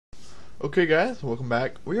Okay guys, welcome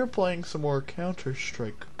back. We are playing some more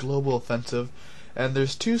Counter-Strike Global Offensive, and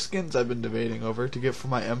there's two skins I've been debating over to get for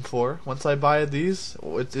my M4. Once I buy these,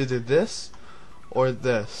 it's either this or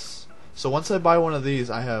this. So once I buy one of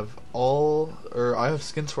these, I have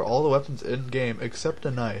skins for all the weapons in game except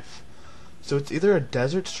a knife. So it's either a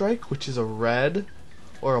Desert Strike, which is a red,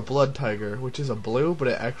 or a Blood Tiger, which is a blue, but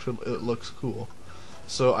it looks cool.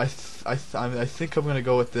 So I think I'm gonna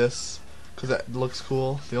go with this, because that looks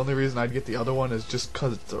cool. The only reason I'd get the other one is just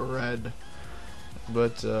because it's a red.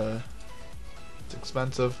 But, it's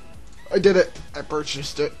expensive. I did it! I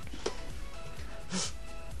purchased it!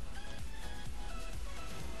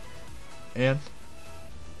 And?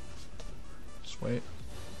 Just wait.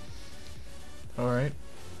 Alright.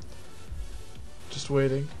 Just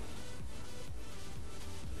waiting.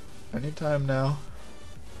 Anytime now.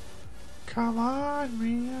 Come on,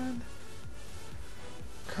 man!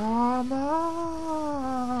 Come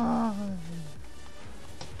on,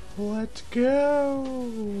 let's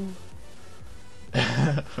go.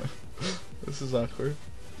 This is awkward.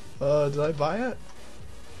 Did I buy it?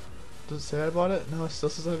 Does it say I bought it? No, it still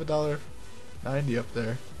says I have $1.90 up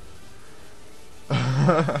there.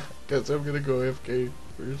 Guess I'm gonna go AFK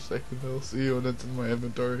for a second. I'll see you when it's in my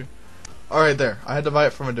inventory. Alright, there. I had to buy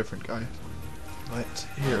it from a different guy. But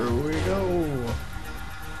here we go.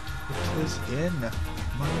 It is in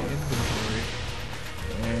my inventory.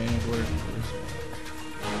 And where's it?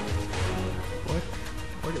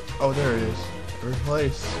 Oh, there it is.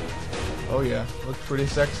 Replace. Oh yeah, looks pretty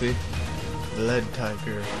sexy. Lead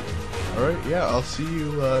Tiger. Alright, yeah, I'll see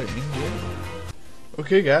you in game.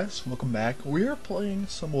 Okay guys, welcome back. We are playing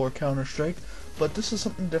some more Counter-Strike, but this is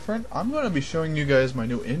something different. I'm going to be showing you guys my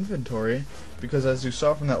new inventory, because as you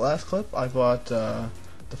saw from that last clip, I bought the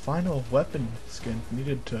final weapon skin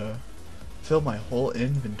needed to fill my whole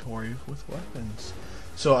inventory with weapons.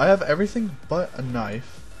 So I have everything but a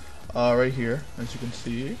knife right here, as you can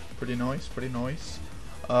see. Pretty nice, pretty nice.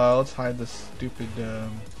 Let's hide this stupid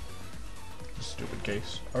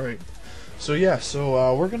case. Alright, so yeah,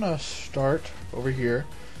 we're gonna start over here.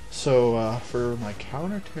 So for my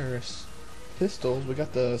counter-terrorist pistols, we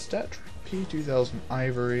got the StatTrak P2000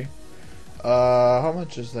 Ivory. How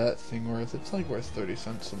much is that thing worth? It's like worth 30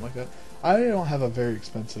 cents, something like that. I don't have a very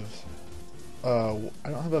expensive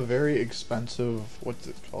what's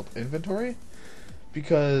it called, inventory,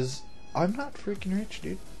 because I'm not freaking rich,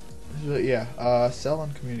 dude. But yeah, sell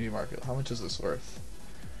on community market. How much is this worth?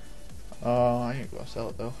 I ain't gonna sell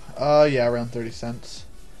it though. Yeah, around 30 cents.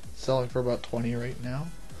 Selling for about 20 right now.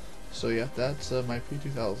 So yeah, that's my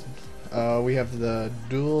P2000. We have the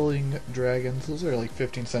Dueling Dragons. Those are like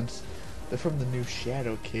 15 cents. They're from the new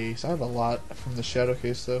Shadow case. I have a lot from the Shadow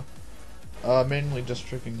case though. Mainly just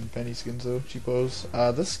freaking penny skins though, cheapos.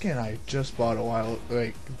 This skin I just bought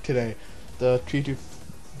today. The P250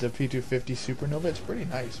 Supernova. It's pretty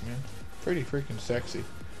nice, man. Pretty freaking sexy,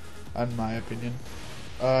 in my opinion.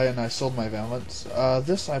 And I sold my Valence.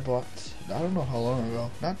 This I bought, I don't know how long ago.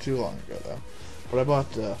 Not too long ago though. But I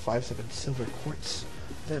bought 5.7 Silver Quartz.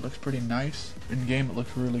 That looks pretty nice. In game it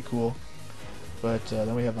looks really cool. But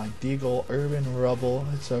then we have my Deagle Urban Rubble.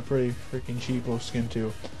 It's a pretty freaking cheapo skin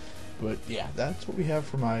too. But yeah, that's what we have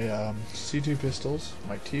for my C2 pistols,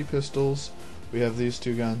 my T pistols. We have these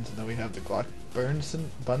two guns, and then we have the Glock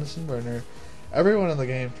Bunsen burner. Everyone in the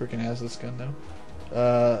game freaking has this gun now.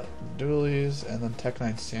 Dualies, and then Tech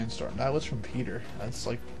 9 Sandstorm. That was from Peter. That's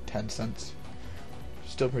like 10 cents.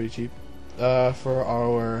 Still pretty cheap. For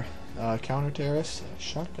our counter-terrorist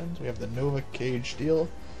shotguns, we have the Nova Cage Steel.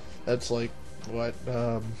 That's like, what,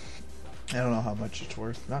 I don't know how much it's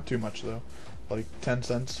worth. Not too much though. Like 10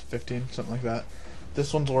 cents, 15, something like that.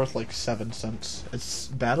 This one's worth like 7 cents. It's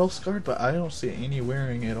battle scarred, but I don't see any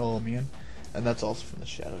wearing at all, man. And that's also from the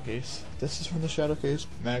Shadow case. This is from the Shadow case.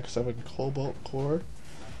 Mag 7 Cobalt Core.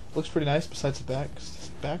 Looks pretty nice besides the back. This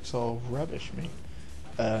back's all rubbish, man.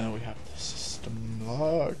 We have the System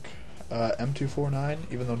Lock.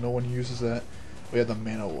 M249, even though no one uses that. We have the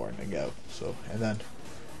Mana Warning out. So, and then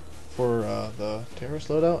for the terrorist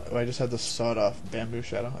loadout, I just have the sawed-off Bamboo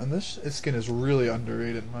Shadow, and this skin is really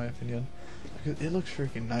underrated in my opinion. Because it looks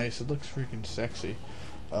freaking nice. It looks freaking sexy.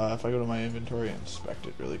 If I go to my inventory and inspect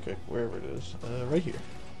it really quick, wherever it is, right here.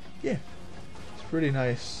 Yeah, it's pretty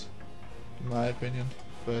nice in my opinion.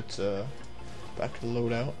 But back to the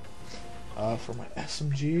loadout. For my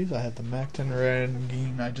SMGs, I have the MAC-10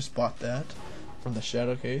 Radeon. I just bought that from the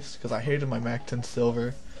Shadow case because I hated my MAC-10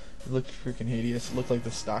 Silver. It looked freaking hideous. It looked like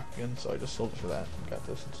the stock gun, so I just sold it for that and got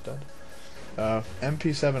this instead.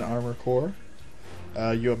 MP7 Armor Core.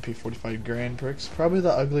 UMP 45 Grand Prix. Probably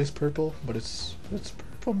the ugliest purple, but it's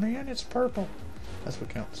purple, man. It's purple. That's what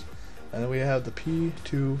counts. And then we have the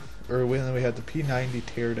P2, then we have the P90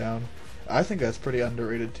 Teardown. I think that's pretty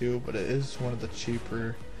underrated too, but it is one of the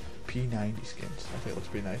cheaper P90 skins. I think it looks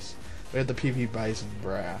pretty nice. We had the PV Bison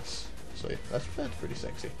Brass, so yeah, that's pretty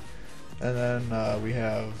sexy. And then we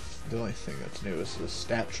have the only thing that's new is the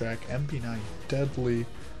Stat Track MP9 Deadly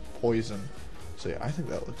Poison. So yeah, I think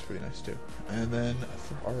that looks pretty nice too. And then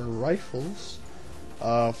for our rifles,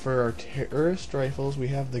 for our terrorist rifles, we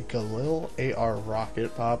have the Galil AR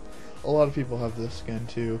Rocket Pop. A lot of people have this skin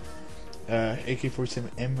too. AK-47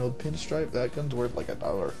 Emerald Pinstripe. That gun's worth like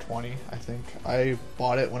 $1.20, I think. I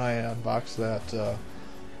bought it when I unboxed that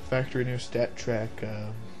factory new Stat Track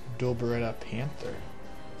Dual Beretta Panther.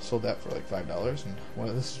 Sold that for like $5,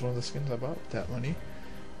 and this is one of the skins I bought with that money.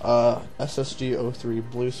 SSG03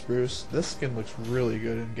 Blue Spruce. This skin looks really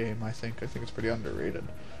good in game. I think it's pretty underrated.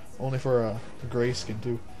 Only for a gray skin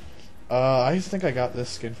too. I think I got this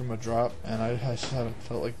skin from a drop, and I just haven't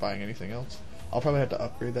felt like buying anything else. I'll probably have to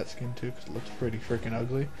upgrade that skin too, because it looks pretty freaking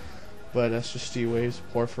ugly. But SSG Waves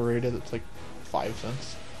Perforated. It's like 5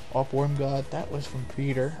 cents. Off Worm God. That was from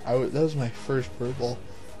Peter. That was my first purple.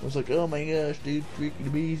 I was like, oh my gosh, dude, freaking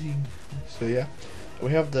amazing. So yeah, we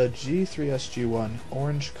have the G3SG1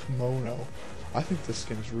 Orange Kimono. I think this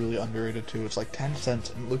skin is really underrated too. It's like 10 cents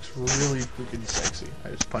and it looks really freaking sexy. I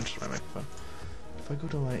just punched my microphone. If I go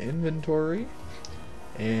to my inventory,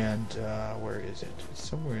 and where is it? It's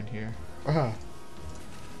somewhere in here.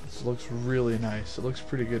 This looks really nice. It looks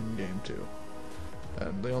pretty good in game too.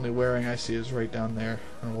 And the only wearing I see is right down there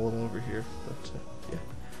and a little over here. But yeah.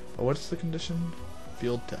 But what's the condition?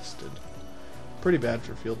 Field tested. Pretty bad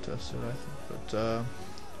for field tested, I think. But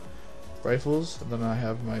rifles, and then I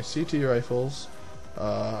have my CT rifles.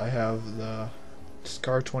 I have the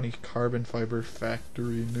Scar 20 carbon fiber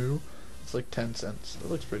factory new. It's like 10 cents. It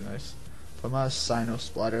looks pretty nice. FAMAS Sino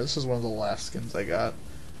Splatter. This is one of the last skins I got.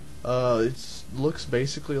 It looks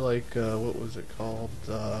basically like what was it called?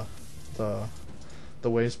 The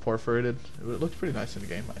Waves Perforated. It looks pretty nice in the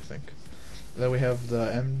game, I think. Then we have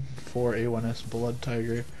the M4A1S Blood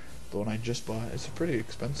Tiger, the one I just bought. It's a pretty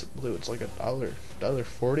expensive blue. It's like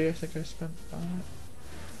 $1.40 I think I spent on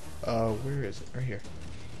it. Where is it? Right here.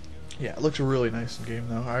 Yeah, it looks really nice in game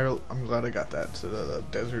though. I'm glad I got that to the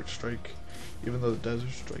Desert Strike, even though the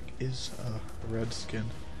Desert Strike is a red skin.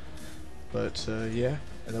 But yeah,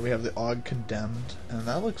 and then we have the Og Condemned, and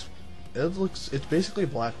it's basically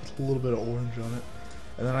black with a little bit of orange on it.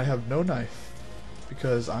 And then I have no knife,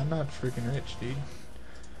 because I'm not freaking rich, dude.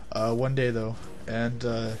 One day though, and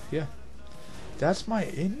yeah, that's my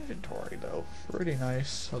inventory though. Pretty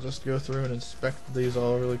nice. I'll just go through and inspect these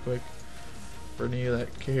all really quick for any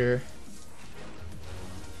that care.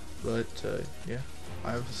 But yeah,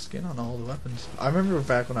 I have a skin on all the weapons. I remember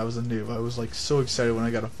back when I was a noob, I was like so excited when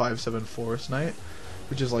I got a 5.7 Forest Knight,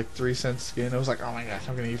 which is like 3 cents skin. I was like, oh my gosh,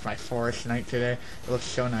 I'm gonna use my Forest Knight today. It looks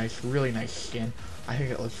so nice, really nice skin. I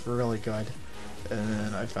think it looks really good. And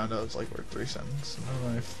then I found out it's like worth 3 cents. And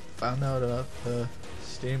then I found out about the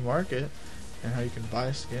Steam Market and how you can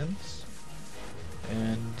buy skins.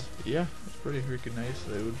 And yeah, it's pretty freaking nice,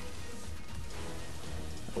 dude.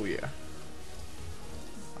 Oh yeah.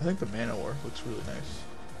 I think the Mana War looks really nice,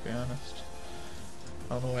 to be honest.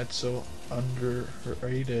 I don't know why it's so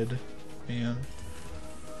underrated, man.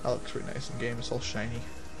 That looks pretty nice in game. It's all shiny.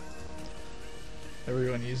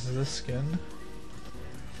 Everyone uses this skin.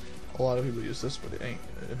 A lot of people use this, but it ain't.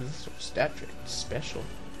 This is Stat Track. It's special.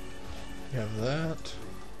 You have that.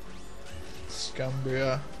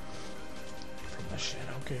 Scumbria from the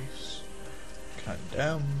Shadow Case.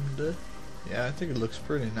 Condemned. Yeah, I think it looks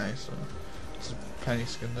pretty nice. It's a penny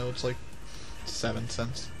skin though. It's like 7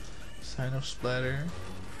 cents. Sino Splatter.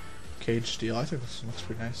 Cage Steel. I think this one looks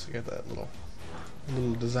pretty nice. You got that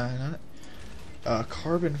little design on it.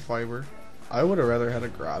 Carbon Fiber. I would have rather had a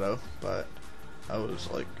Grotto, but I was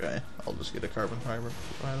like, I'll just get a Carbon Fiber.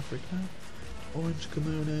 Why the freak not? Orange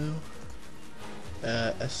Kimono.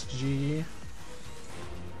 SG.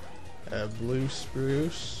 Blue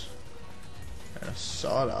Spruce. And a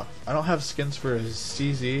Sawed Off. I don't have skins for a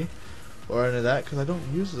CZ or any of that because I don't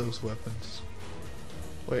use those weapons.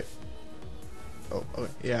 Wait. Oh,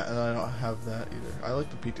 okay. Yeah, and I don't have that either. I like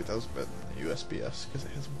the P2000 better than the USBS because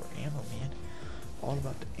it has more ammo, man. All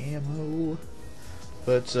about the ammo.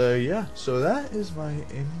 But yeah, so that is my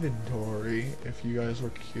inventory. If you guys were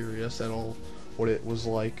curious at all what it was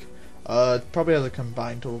like, it probably has a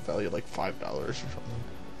combined total value of like $5 or something.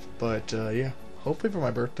 But yeah, hopefully for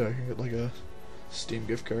my birthday I can get like a Steam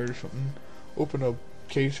gift card or something. Open a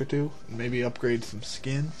case or two, and maybe upgrade some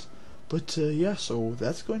skins. But yeah, so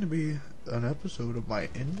that's going to be an episode of my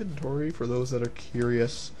inventory for those that are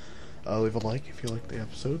curious Leave a like if you liked the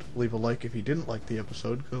episode. Leave a like if you didn't like the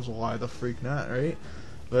episode, because why the freak not, right?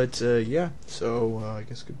 But, yeah, so, I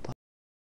guess goodbye.